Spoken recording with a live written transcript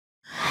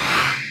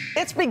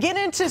it's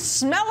beginning to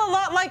smell a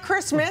lot like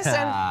Christmas,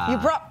 and you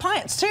brought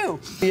plants too.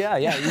 Yeah.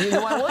 You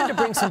know, I wanted to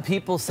bring some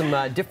people some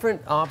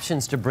different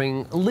options to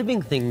bring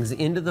living things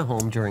into the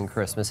home during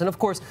Christmas. And of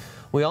course,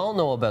 we all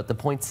know about the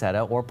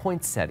poinsettia or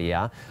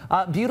poinsettia.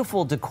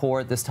 Beautiful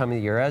decor at this time of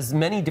the year, as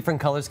many different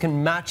colors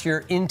can match your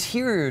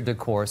interior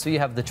decor. So you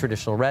have the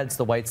traditional reds,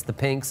 the whites, the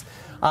pinks,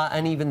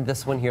 and even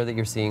this one here that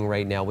you're seeing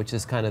right now, which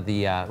is kind of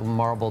the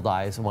marbled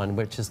eyes one,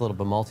 which is a little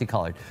bit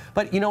multicolored.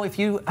 But you know, if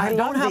you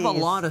don't have a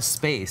lot of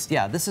space,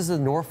 this is a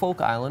Norfolk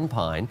Island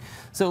pine.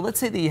 So let's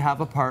say that you have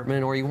an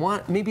apartment or you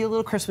want maybe a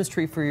little Christmas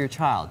tree for your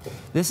child.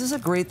 This is a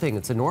great thing.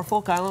 It's a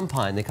Norfolk Island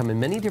pine. They come in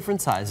many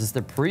different sizes.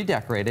 They're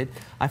pre-decorated.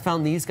 I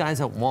found these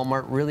guys at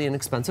Walmart really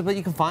inexpensive, but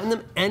you can find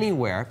them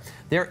anywhere.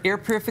 They're air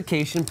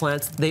purification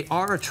plants. They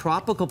are a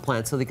tropical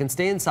plant, so they can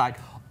stay inside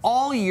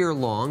all year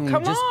long.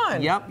 Come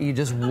on! Yep, you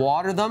just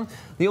water them.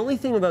 The only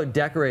thing about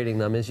decorating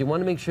them is you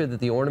want to make sure that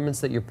the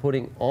ornaments that you're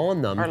putting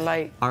on them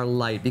are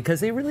light, because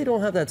they really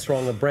don't have that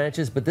strong of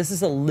branches, but this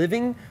is a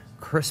living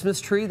Christmas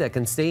tree that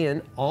can stay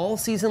in all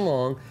season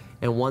long,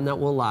 and one that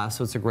will last,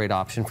 so it's a great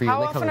option for you.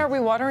 How often are we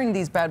watering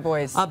these bad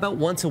boys? About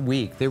once a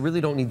week. They really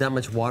don't need that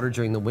much water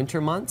during the winter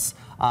months.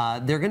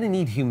 They're going to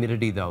need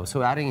humidity, though,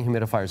 so adding a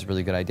humidifier is a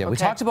really good idea. We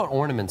talked about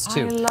ornaments,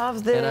 too. I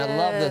love this. And I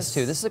love this,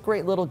 too. This is a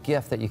great little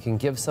gift that you can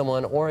give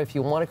someone, or if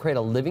you want to create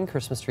a living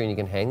Christmas tree and you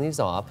can hang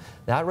these off,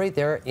 that right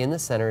there in the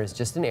center is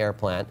just an air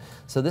plant.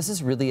 So this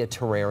is really a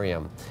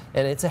terrarium,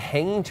 and it's a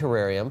hanging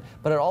terrarium,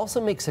 but it also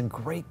makes a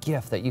great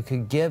gift that you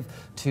could give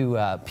to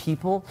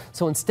people.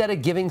 So instead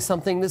of giving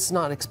something, this is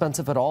not expensive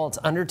at all. It's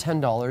under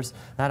 $10.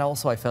 That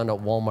also I found at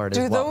Walmart as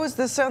well. Do those,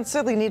 this sounds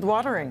silly, need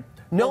watering?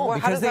 No,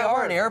 because they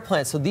are an air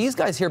plant. So these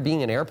guys here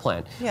being an air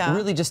plant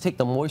really just take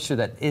the moisture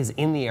that is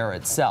in the air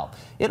itself.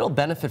 It'll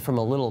benefit from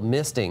a little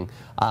misting,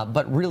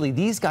 but really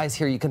these guys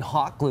here, you can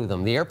hot glue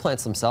them. The air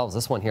plants themselves,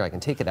 this one here, I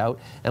can take it out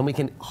and we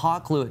can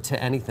hot glue it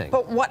to anything.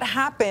 But what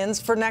happens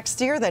for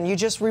next year then? You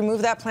just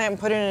remove that plant and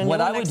put it in a new one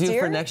next year? What I would do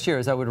for next year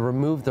is I would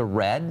remove the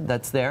red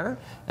that's there,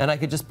 and I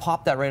could just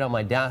pop that right on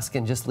my desk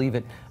and just leave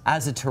it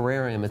as a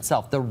terrarium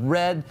itself. The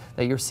red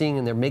that you're seeing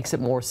in there makes it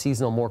more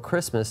seasonal, more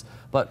Christmas,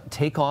 but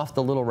take off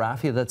the little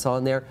raffia that's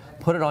on there,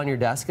 put it on your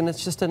desk, and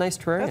it's just a nice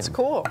terrarium. That's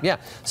cool. Yeah.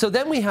 So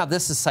then we have,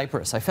 this is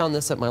cypress. I found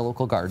this at my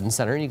local garden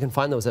center, and you can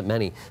find those at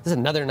many. This is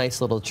another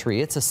nice little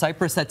tree. It's a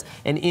cypress that's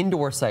an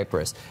indoor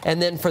cypress.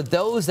 And then for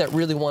those that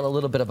really want a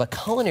little bit of a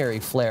culinary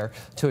flair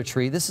to a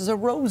tree, this is a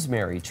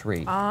rosemary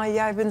tree.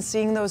 Yeah, I've been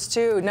seeing those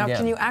too. Now,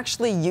 can you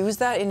actually use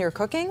that in your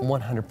cooking?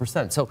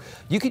 100%. So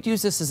you could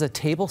use this as a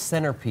table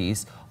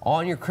centerpiece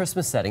on your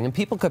Christmas setting, and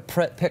people could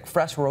pick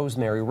fresh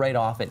rosemary right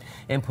off it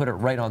and put it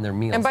right on their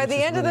meals. And by the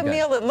end of the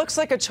meal, it looks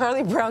like a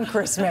Charlie Brown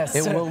Christmas.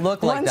 It will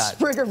look like that.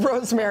 One sprig of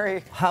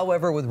rosemary.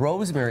 However, with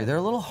rosemary, they're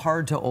a little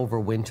hard to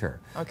overwinter.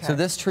 Okay. So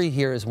this tree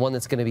here is one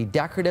that's going to be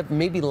decorative,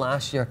 maybe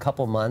last you a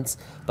couple months,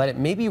 but it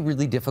may be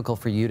really difficult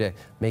for you to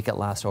make it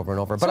last over and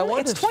over. But so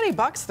it's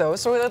 $20 though,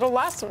 so it'll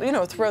last, you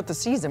know, throughout the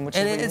season, which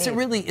is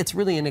it's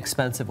really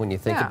inexpensive when you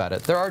think about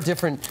it. There are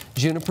different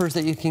junipers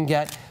that you can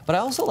get, but I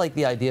also like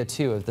the idea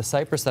too of the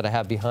cypress that I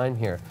have behind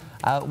here.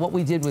 What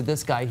we did with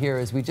this guy here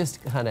is we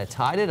just kind of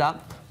tied it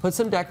up, put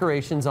some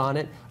decorations on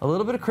it, a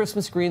little bit of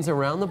Christmas greens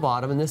around the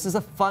bottom, and this is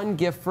a fun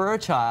gift for a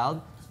child.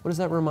 What does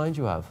that remind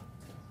you of?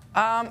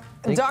 The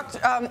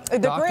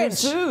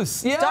Grinch.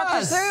 Seuss. Yes.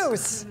 Dr.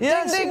 Seuss.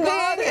 Yes, ding, ding,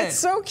 ding. It's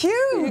so cute.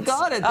 You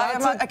got it.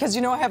 Because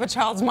you know I have a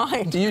child's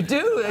mind. You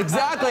do,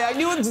 exactly. I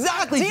knew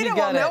exactly. Dina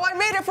will know. I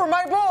made it for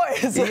my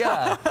boys.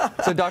 Yeah.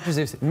 So Dr.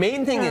 Seuss,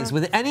 main thing is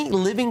with any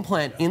living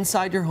plant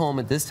inside your home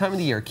at this time of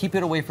the year, keep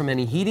it away from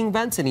any heating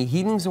vents, any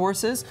heating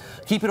sources.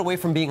 Keep it away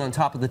from being on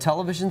top of the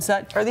television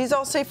set. Are these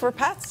all safe for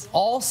pets?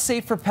 All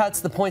safe for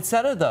pets. The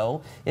poinsettia,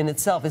 though, in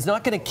itself is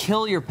not going to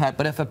kill your pet,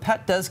 but if a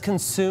pet does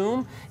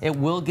consume, it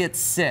will get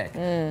sick.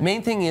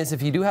 Main thing is,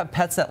 if you do have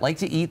pets that like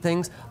to eat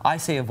things, I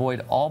say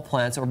avoid all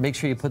plants, or make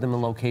sure you put them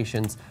in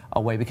locations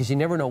away, because you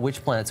never know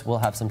which plants will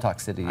have some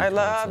toxicity. I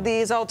love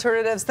these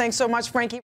alternatives. Thanks so much, Frankie.